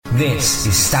This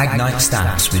is Stag Night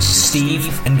Stamps with Steve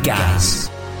and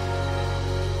Gaz.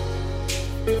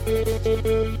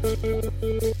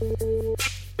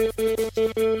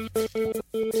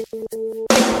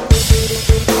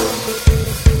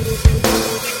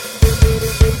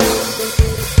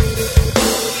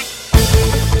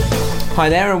 Hi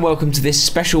there and welcome to this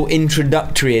special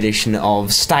introductory edition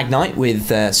of Stag Night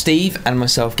with Steve and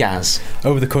myself, Gaz.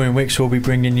 Over the coming weeks we'll be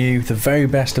bringing you the very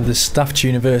best of the Stafford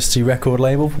University record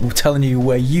label. We're telling you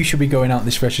where you should be going out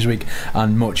this Freshers Week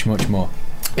and much, much more.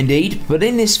 Indeed, but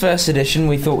in this first edition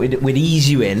we thought we'd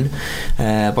ease you in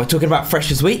by talking about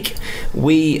Freshers Week.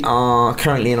 We are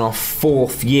currently in our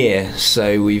fourth year,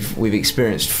 so we've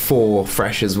experienced 4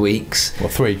 Freshers Weeks. Well,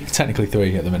 3, technically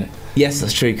 3 at the minute. Yes,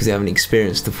 that's true, because we haven't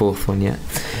experienced the 4th one yet.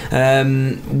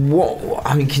 Can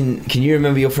you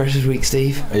remember your Freshers Week,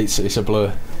 Steve? It's a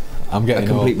blur. I'm getting a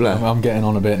complete blur. I'm getting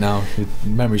on a bit now.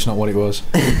 Memory's not what it was,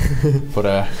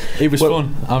 but it was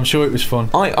fun. I'm sure it was fun.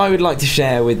 I would like to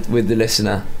share with the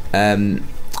listener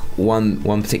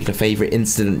one particular favourite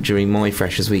incident during my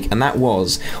Freshers Week, and that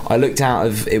was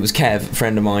it was Kev, a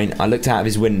friend of mine. I looked out of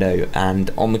his window, and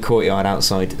on the courtyard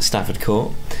outside Stafford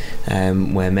Court,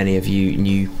 where many of you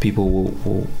new people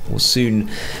will soon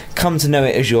come to know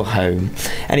it as your home.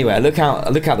 Anyway, I look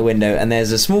out the window, and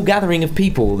there's a small gathering of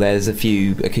people. There's a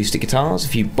few acoustic guitars, a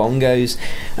few bongos,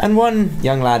 and one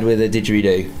young lad with a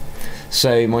didgeridoo.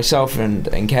 So myself and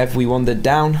Kev, we wandered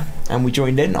down and we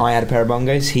joined in. I had a pair of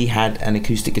bongos, he had an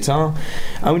acoustic guitar,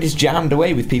 and we just jammed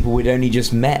away with people we'd only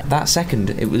just met that second.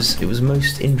 It was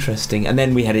most interesting. And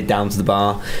then we headed down to the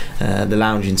bar, the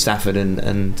lounge in Stafford,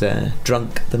 and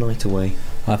drunk the night away.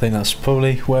 I think that's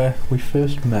probably where we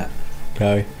first met,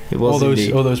 Gary. It was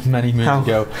all those many moons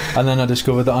ago. And then I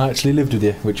discovered that I actually lived with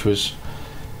you, which was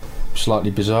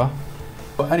slightly bizarre.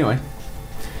 But anyway,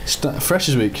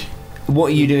 Freshers Week.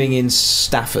 What are you doing in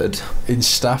Stafford? In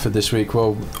Stafford this week?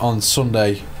 Well, on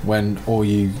Sunday, when all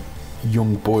you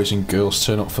young boys and girls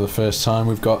turn up for the first time,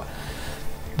 we've got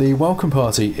the welcome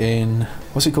party in...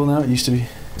 What's it called now? It used to be...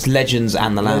 It's Legends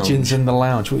and the Lounge. Legends and the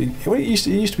Lounge. It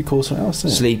used to be called something else,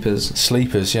 didn't it? Sleepers.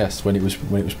 Sleepers, yes, when it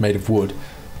was made of wood.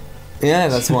 Yeah,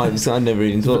 that's why I never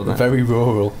even thought of that. Very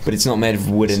rural. But it's not made of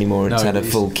wood anymore. It's had a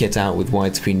full kit out with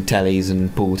widescreen tellies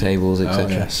and pool tables, etc. Oh,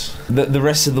 yes. The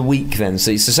rest of the week then, so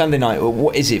it's a Sunday night.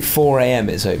 What is it, 4 a.m.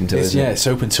 it's open till, isn't it? Yeah, it's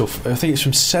open till... I think it's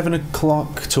from 7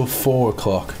 o'clock till 4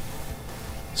 o'clock.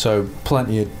 So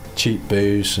plenty of cheap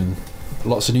booze and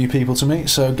lots of new people to meet,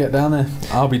 so get down there.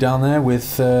 I'll be down there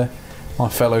with... my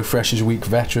fellow Freshers Week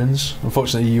veterans.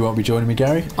 Unfortunately, you won't be joining me,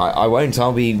 Gary. I won't.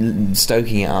 I'll be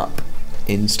stoking it up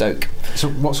in Stoke. So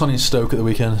what's on in Stoke at the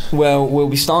weekend? Well, we'll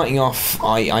be starting off,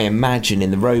 I imagine,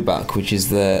 in the Roebuck, which is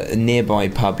the nearby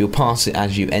pub. You'll pass it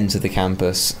as you enter the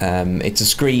campus. It's a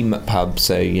Scream pub,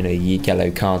 so your yellow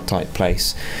card type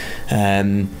place.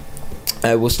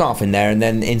 We'll start off in there and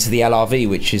then into the LRV,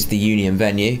 which is the Union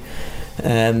venue.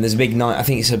 There's a big night. I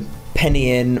think it's a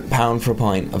penny in, pound for a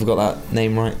pint. I've got that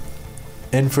name right.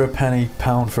 In for a penny,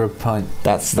 pound for a pint.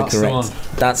 That's correct.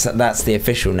 That's the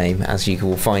official name, as you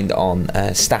will find on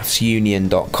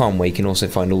staffsunion.com, where you can also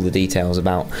find all the details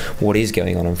about what is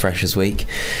going on Freshers Week.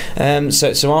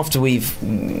 So after we've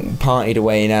partied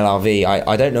away in LRV,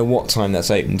 I don't know what time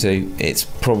that's open to. It's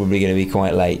probably going to be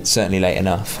quite late, certainly late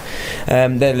enough.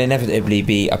 There'll inevitably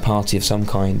be a party of some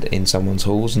kind in someone's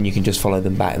halls, and you can just follow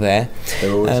them back there.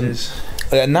 There always is.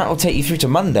 And that will take you through to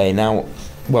Monday. Now,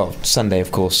 well, Sunday,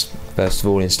 of course, first of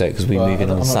all in Stoke, because we move in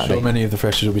on Saturday. I'm not sure many of the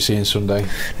freshers will be seeing Sunday.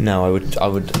 No, I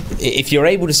would. If you're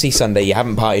able to see Sunday, you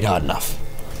haven't partied hard enough.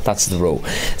 That's the rule.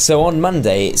 So on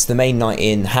Monday, it's the main night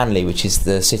in Hanley, which is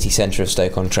the city centre of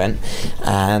Stoke-on-Trent,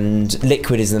 and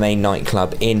Liquid is the main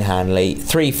nightclub in Hanley.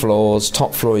 3 floors.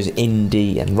 Top floor is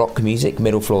indie and rock music.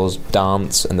 Middle floor is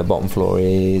dance, and the bottom floor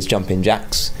is jumping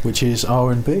jacks, which is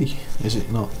R&B, is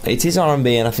it not? It is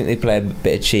R&B, and I think they play a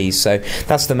bit of cheese. So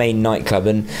that's the main nightclub,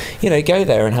 and go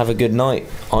there and have a good night.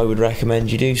 I would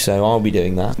recommend you do so. I'll be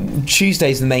doing that.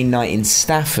 Tuesday's the main night in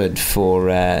Stafford for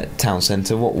town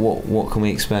centre. What can we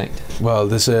expect? Well,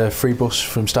 there's a free bus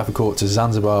from Stafford Court to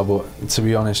Zanzibar, but to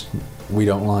be honest, we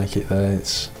don't like it there.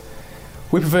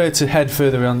 We prefer to head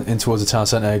further on in towards the town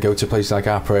centre, go to places like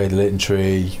Our Parade, Lytton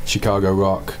Tree, Chicago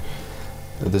Rock.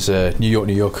 There's New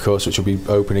York, of course, which will be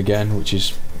open again, which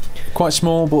is quite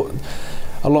small, but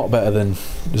a lot better than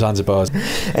Zanzibar.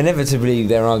 Inevitably,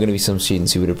 there are going to be some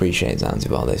students who would appreciate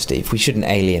Zanzibar, though, Steve. We shouldn't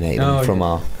alienate them from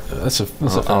our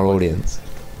audience.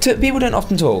 People don't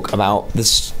often talk about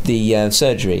the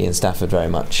surgery in Stafford very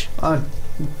much.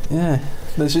 Yeah,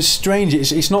 it's just strange.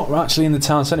 It's not actually in the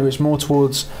town centre. It's more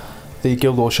towards the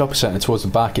Guildhall Shopping Centre, towards the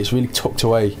back. It's really tucked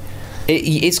away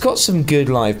It's got some good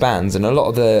live bands, and a lot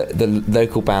of the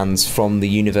local bands from the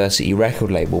university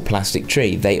record label Plastic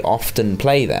Tree, they often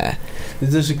play there.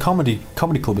 There's a comedy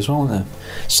club as well, isn't there?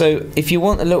 So if you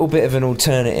want a little bit of an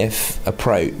alternative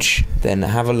approach, then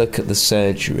have a look at the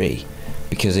Surgery,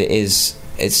 because it's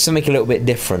something a little bit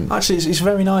different. Actually, it's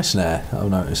very nice in there, I've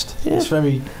noticed. Yeah. It's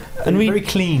very very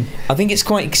clean. I think it's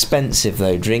quite expensive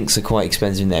though. Drinks are quite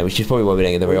expensive in there, which is probably why we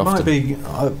don't go there very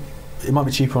often. It might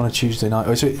be cheaper on a Tuesday night.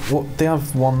 Or what they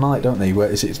have one night, don't they?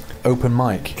 Where it's open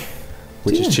mic,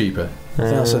 which is cheaper.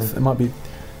 I think it might be.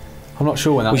 I'm not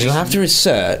sure when that. We shall have to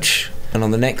research, and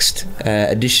on the next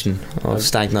edition of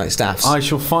Stag Night Staffs, I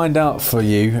shall find out for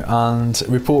you and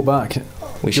report back.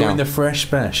 During the fresh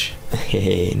bash.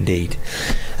 Indeed.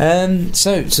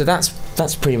 So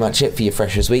that's pretty much it for your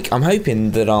Freshers Week. I'm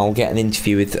hoping that I'll get an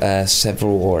interview with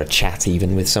several, or a chat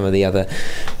even, with some of the other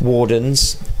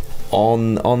wardens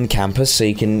on campus, so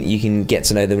you can get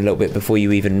to know them a little bit before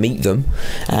you even meet them,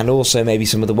 and also maybe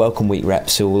some of the Welcome Week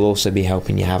reps who will also be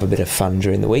helping you have a bit of fun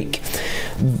during the week.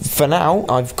 For now,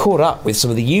 I've caught up with some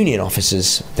of the union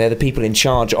officers. They're the people in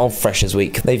charge of Freshers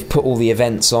Week. They've put all the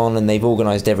events on and they've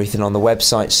organised everything on the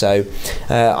website, so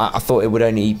I thought it would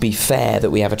only be fair that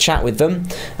we have a chat with them,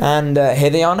 and here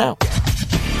they are now.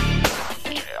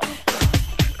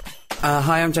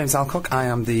 Hi, I'm James Alcock. I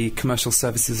am the Commercial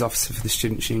Services Officer for the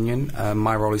Students' Union.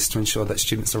 My role is to ensure that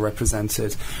students are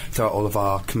represented throughout all of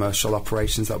our commercial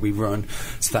operations that we run.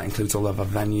 So that includes all of our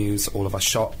venues, all of our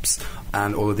shops,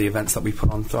 and all of the events that we put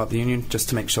on throughout the union, just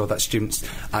to make sure that students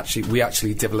we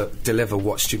actually deliver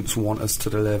what students want us to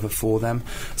deliver for them.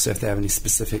 So if they have any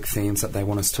specific themes that they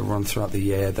want us to run throughout the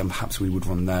year, then perhaps we would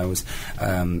run those.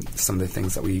 Some of the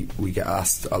things that we get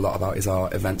asked a lot about is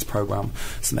our events programme.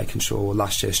 So making sure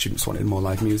last year students wanted more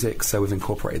live music, so we've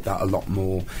incorporated that a lot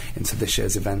more into this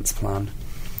year's events plan.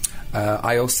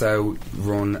 I also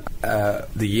run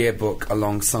the yearbook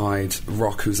alongside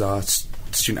Rock, who's our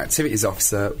student activities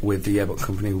officer with the yearbook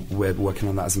company. We're working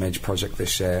on that as a major project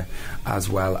this year, as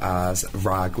well as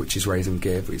RAG, which is Raise and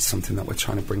Give, which is something that we're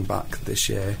trying to bring back this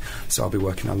year. So I'll be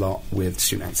working a lot with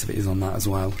student activities on that as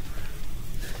well.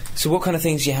 So what kind of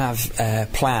things do you have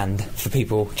planned for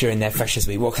people during their Freshers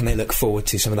Week? What can they look forward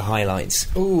to, some of the highlights?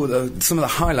 Some of the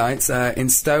highlights. In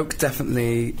Stoke,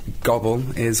 definitely Gobble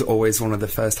is always one of the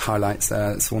first highlights.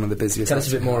 It's one of the busiest. Tell us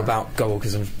a bit more about Gobble,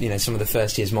 because some of the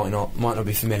first years might not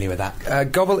be familiar with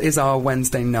that. Gobble is our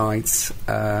Wednesday night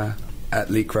at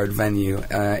Leek Road venue.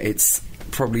 It's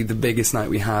probably the biggest night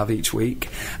we have each week.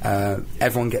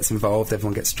 Everyone gets involved,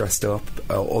 everyone gets dressed up.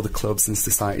 All the clubs and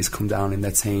societies come down in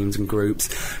their teams and groups.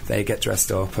 They get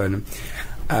dressed up, and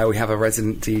we have a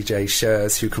resident DJ,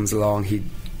 Shurs, who comes along. He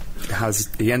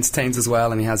entertains as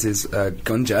well, and he has his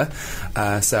gunja.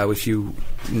 So if you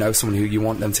know someone who you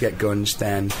want them to get gunged,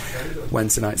 then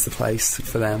Wednesday night's the place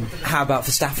for them. How about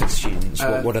for Stafford students?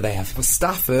 What do they have? For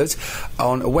Stafford,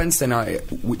 on a Wednesday night,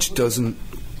 which doesn't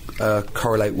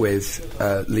correlate with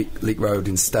Leek Road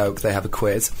in Stoke, they have a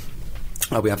quiz.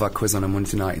 We have our quiz on a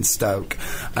Monday night in Stoke.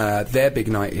 Their big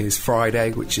night is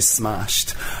Friday, which is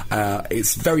Smashed.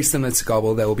 It's very similar to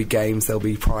Gobble. There will be games, there will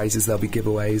be prizes, there will be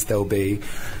giveaways, there will be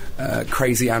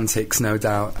crazy antics, no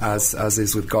doubt, as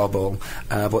is with Gobble.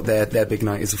 But their big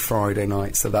night is a Friday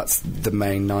night, so that's the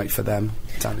main night for them.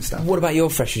 What about your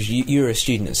Freshers? You were a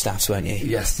student at Staffs, weren't you?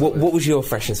 Yes. What was your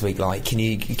Freshers Week like? Can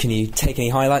you take any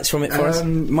highlights from it for us?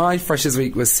 My Freshers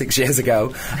Week was 6 years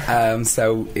ago,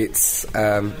 so it's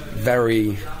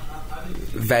very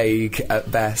vague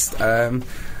at best.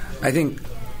 I think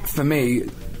for me,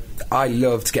 I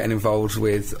loved getting involved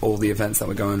with all the events that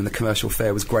were going on, and the commercial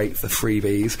fair was great for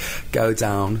freebies. Go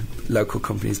down, local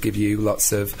companies give you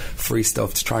lots of free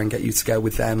stuff to try and get you to go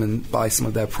with them and buy some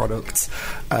of their products.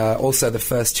 Also, the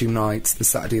first two nights, the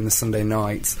Saturday and the Sunday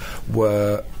nights,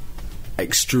 were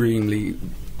extremely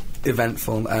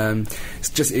eventful. It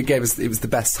was the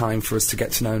best time for us to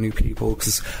get to know new people,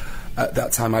 because at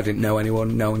that time I didn't know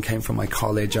anyone. No one came from my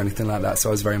college or anything like that, so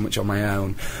I was very much on my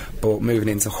own. But moving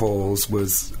into halls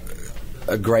was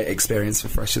a great experience for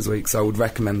Freshers Week, so I would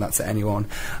recommend that to anyone.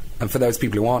 And for those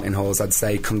people who aren't in halls, I'd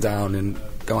say come down and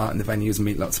go out in the venues and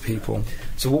meet lots of people.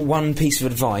 So what one piece of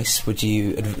advice would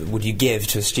you give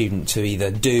to a student to either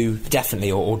do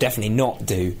definitely or definitely not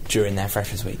do during their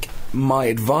Freshers Week? My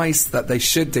advice that they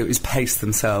should do is pace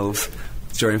themselves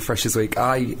during Freshers Week.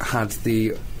 I had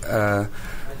the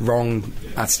wrong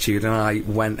attitude, and I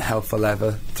went hell for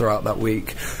leather throughout that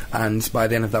week, and by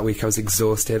the end of that week I was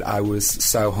exhausted. I was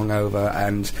so hungover,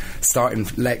 and starting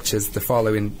lectures the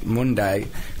following Monday,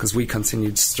 because we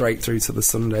continued straight through to the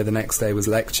Sunday, the next day was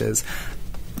lectures.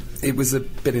 It was a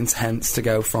bit intense to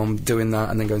go from doing that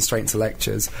and then going straight into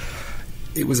lectures.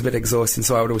 it was a bit exhausting,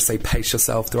 so I would always say pace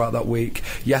yourself throughout that week.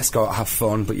 Yes, go out, have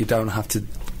fun, but you don't have to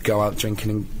go out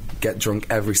drinking and get drunk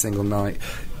every single night.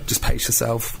 Just pace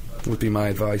yourself would be my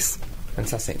advice.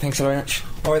 Fantastic. Thanks so very much.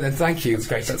 All right then, thank you. That's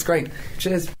great. That's great.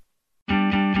 Cheers.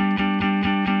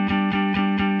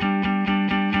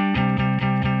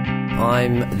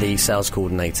 I'm the sales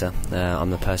coordinator.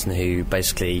 I'm the person who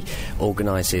basically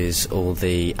organises all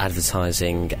the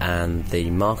advertising and the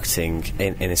marketing,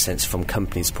 in a sense, from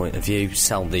companies' point of view,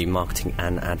 sell the marketing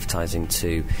and advertising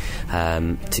to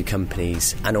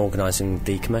companies, and organising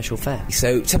the commercial fair.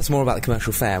 So tell us more about the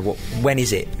commercial fair. When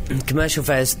is it? Commercial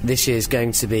fairs this year is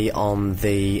going to be on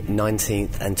the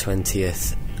 19th and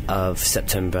 20th of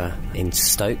September in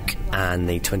Stoke and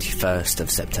the 21st of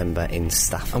September in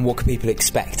Stafford. And what can people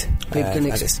expect?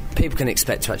 People can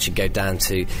expect to actually go down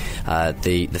to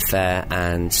the fair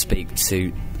and speak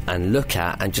to and look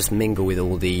at and just mingle with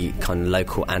all the kind of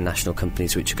local and national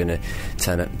companies which are going to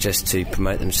turn up just to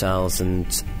promote themselves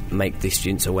and make the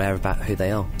students aware about who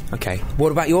they are. Okay.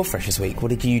 What about your Freshers Week? What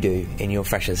did you do in your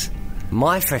Freshers?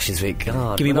 My Freshers Week,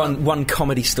 God. Give me one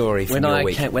comedy story from your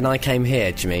week. When I came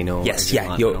here, do you mean? Or yes,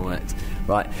 yeah.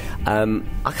 Right.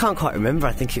 I can't quite remember.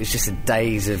 I think it was just a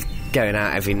days of going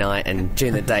out every night and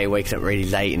during the day waking up really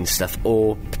late and stuff,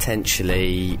 or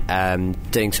potentially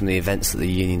doing some of the events that the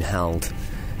union held.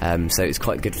 So it was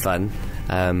quite good fun.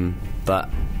 But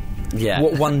yeah.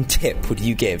 What one tip would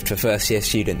you give to a first-year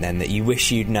student then that you wish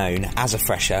you'd known as a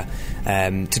fresher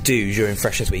to do during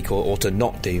Freshers Week, or to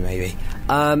not do maybe?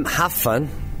 Have fun.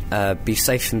 Be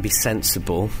safe and be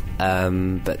sensible,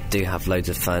 but do have loads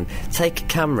of fun. Take a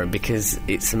camera, because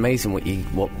it's amazing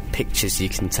what pictures you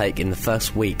can take in the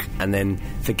first week and then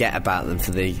forget about them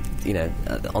for the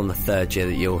on the third year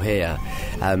that you're here.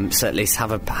 So at least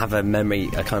have a memory,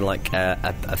 a kind of like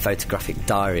a photographic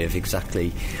diary of exactly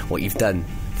what you've done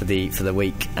for the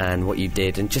week and what you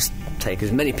did, and just take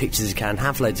as many pictures as you can.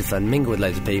 Have loads of fun, mingle with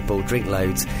loads of people, drink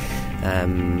loads,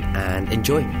 and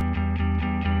enjoy.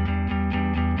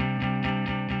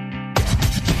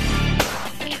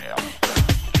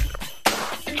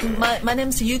 My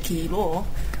name's Yuki Luo.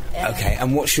 Okay,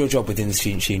 and what's your job within the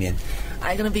Students' Union?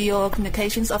 I'm going to be your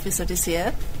communications officer this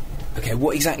year. Okay,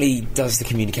 what exactly does the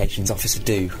communications officer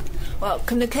do? Well,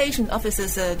 communication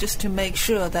officers just to make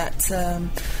sure that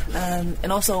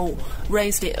and also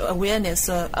raise the awareness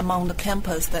among the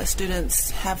campus that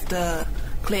students have the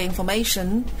clear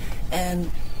information and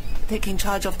taking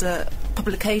charge of the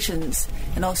publications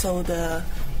and also the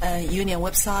union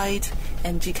website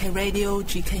and GK radio,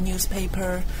 GK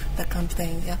newspaper, that kind of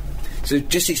thing, yeah. So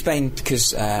just explain, because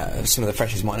some of the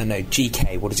freshers might not know,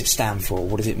 GK, what does it stand for?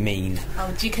 What does it mean?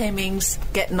 GK means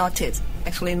get knotted.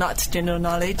 Actually, not general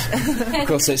knowledge. Of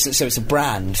course, so it's a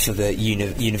brand for the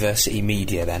university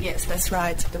media then? Yes, that's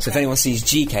right. So if anyone sees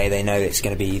GK, they know it's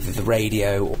going to be either the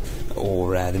radio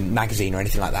or the magazine or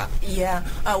anything like that? Yeah,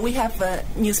 we have a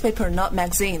newspaper, not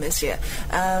magazine, this year.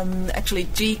 Actually,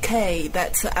 GK,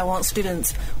 that's I want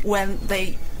students, when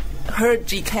they heard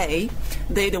GK,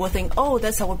 they will think, oh,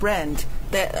 that's our brand.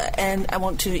 And I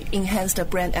want to enhance the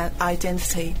brand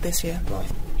identity this year. Right.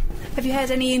 Have you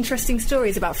heard any interesting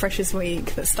stories about Freshers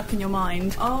Week that stuck in your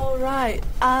mind? Oh, right.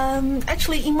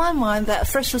 Actually, in my mind, that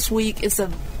Freshers Week is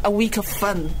a week of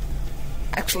fun.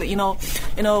 Actually,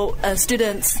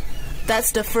 students,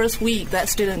 that's the first week that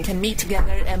students can meet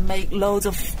together and make loads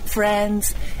of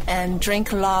friends and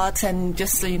drink a lot and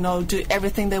just, do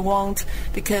everything they want,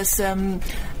 because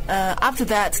after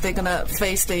that they're going to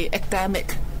face the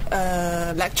academic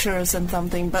lectures and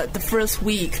something, but the first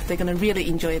week they're going to really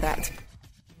enjoy that.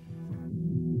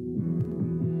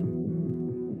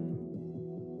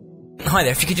 Hi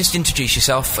there, if you could just introduce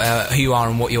yourself, who you are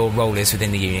and what your role is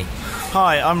within the uni.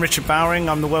 Hi, I'm Richard Bowring.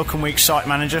 I'm the Welcome Week site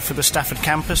manager for the Stafford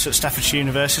campus at Staffordshire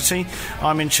University.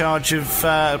 I'm in charge of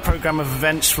a programme of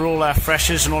events for all our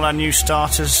freshers and all our new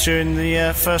starters during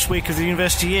the first week of the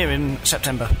university year in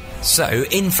September. So,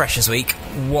 in Freshers Week,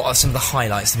 what are some of the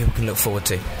highlights that people can look forward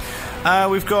to?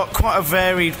 We've got quite a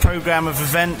varied programme of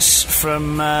events,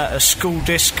 from a school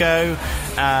disco,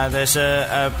 there's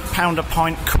a pound a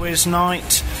pint quiz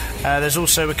night, there's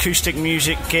also acoustic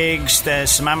music gigs, there's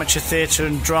some amateur theatre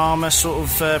and drama sort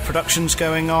of productions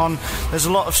going on. There's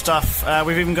a lot of stuff.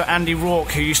 We've even got Andy Rourke,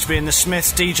 who used to be in the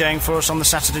Smiths, DJing for us on the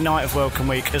Saturday night of Welcome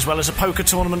Week, as well as a poker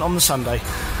tournament on the Sunday.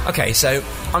 Okay, so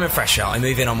I'm a fresher. I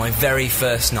move in on my very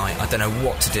first night. I don't know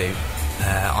what to do.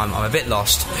 I'm a bit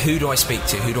lost. Who do I speak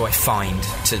to? Who do I find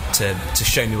to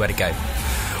show me where to go?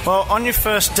 Well, on your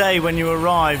first day when you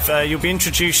arrive, you'll be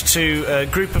introduced to a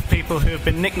group of people who have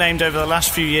been nicknamed over the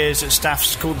last few years at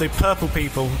Staffs called the Purple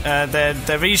People.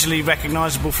 They're easily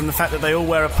recognisable from the fact that they all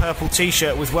wear a purple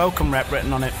T-shirt with Welcome Rep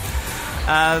written on it.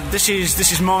 This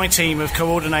is my team of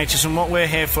coordinators, and what we're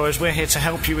here for is we're here to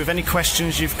help you with any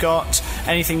questions you've got,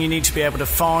 anything you need to be able to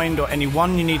find, or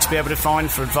anyone you need to be able to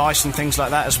find for advice and things like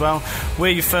that as well.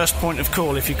 We're your first point of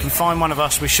call. If you can find one of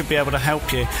us, we should be able to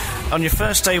help you. On your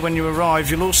first day when you arrive,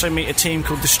 you'll also meet a team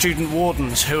called the Student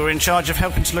Wardens, who are in charge of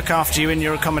helping to look after you in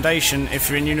your accommodation if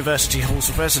you're in university halls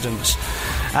of residence.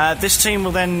 This team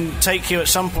will then take you at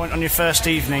some point on your first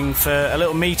evening for a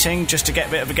little meeting, just to get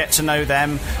a bit of a get to know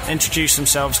them, introduce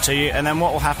themselves to you, and then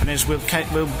what will happen is we'll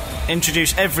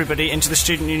introduce everybody into the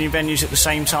student union venues at the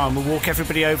same time. We'll walk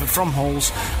everybody over from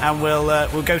halls, and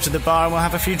we'll go to the bar and we'll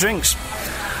have a few drinks.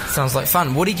 Sounds like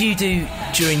fun. What did you do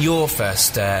during your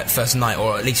first night,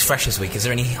 or at least Freshers Week? Is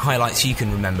there any highlights you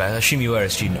can remember? I assume you were a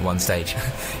student at one stage.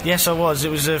 Yes, I was.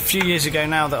 It was a few years ago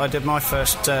now that I did my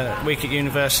first week at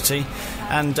university,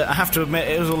 and I have to admit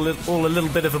it was all a little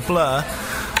bit of a blur.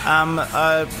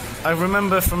 I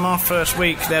remember from our first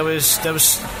week there was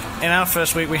in our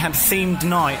first week we had themed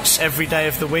nights every day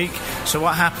of the week. So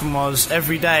what happened was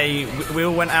every day we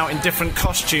all went out in different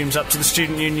costumes up to the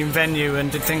student union venue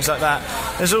and did things like that.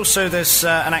 There's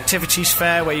an activities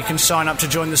fair where you can sign up to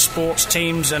join the sports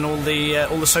teams and all the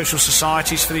social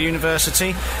societies for the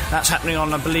university. That's happening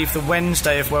on, I believe, the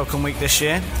Wednesday of Welcome Week this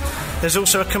year. There's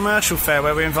also a commercial fair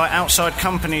where we invite outside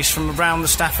companies from around the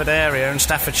Stafford area and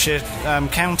Staffordshire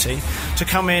County to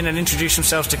come in and introduce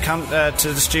themselves to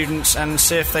the students and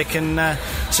see if they can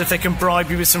bribe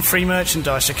you with some free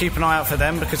merchandise. So keep an eye out for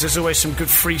them, because there's always some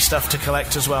good free stuff to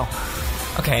collect as well.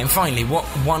 Okay, and finally, what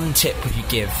one tip would you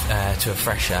give to a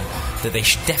fresher that they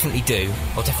should definitely do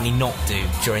or definitely not do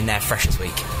during their Freshers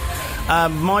Week?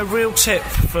 My real tip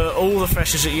for all the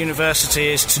freshers at university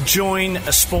is to join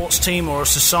a sports team or a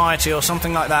society or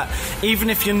something like that. Even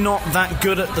if you're not that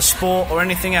good at the sport or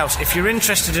anything else, if you're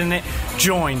interested in it,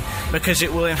 join, because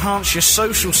it will enhance your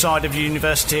social side of your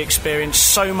university experience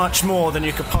so much more than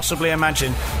you could possibly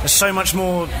imagine. There's so much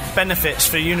more benefits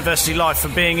for university life for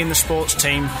being in the sports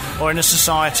team or in a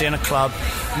society and a club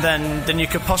than you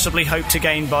could possibly hope to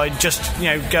gain by just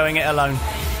going it alone.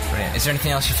 Brilliant. Is there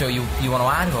anything else you feel you want to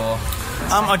add, or...?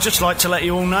 I'd just like to let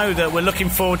you all know that we're looking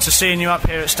forward to seeing you up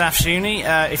here at Staffs Uni.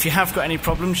 If you have got any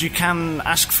problems, you can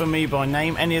ask for me by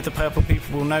name. Any of the Purple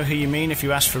People will know who you mean if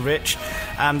you ask for Rich,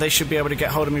 and they should be able to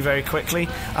get hold of me very quickly.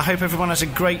 I hope everyone has a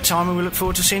great time, and we look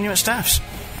forward to seeing you at Staffs.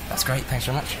 That's great. Thanks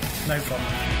very much. No problem.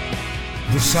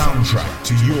 The soundtrack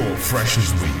to your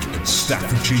Freshers Week at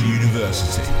Staffordshire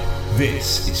University.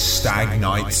 This is Stag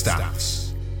Night Staffs.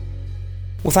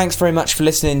 Well, thanks very much for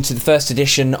listening to the first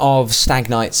edition of Stag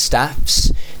Night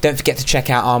Staffs. Don't forget to check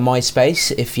out our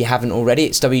MySpace if you haven't already.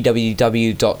 It's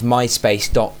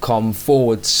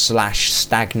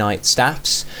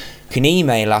www.myspace.com/stagnightstaffs. You can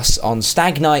email us on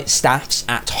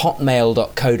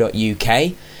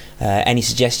stagnightstaffs@hotmail.co.uk. Any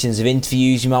suggestions of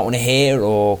interviews you might want to hear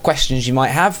or questions you might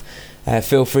have,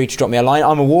 feel free to drop me a line.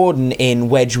 I'm a warden in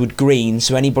Wedgwood Green,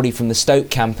 so anybody from the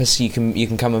Stoke campus, you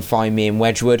can come and find me in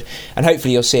Wedgwood, and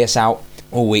hopefully you'll see us out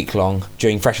all week long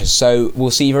during Freshers. So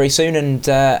we'll see you very soon, and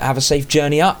have a safe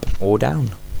journey up or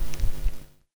down.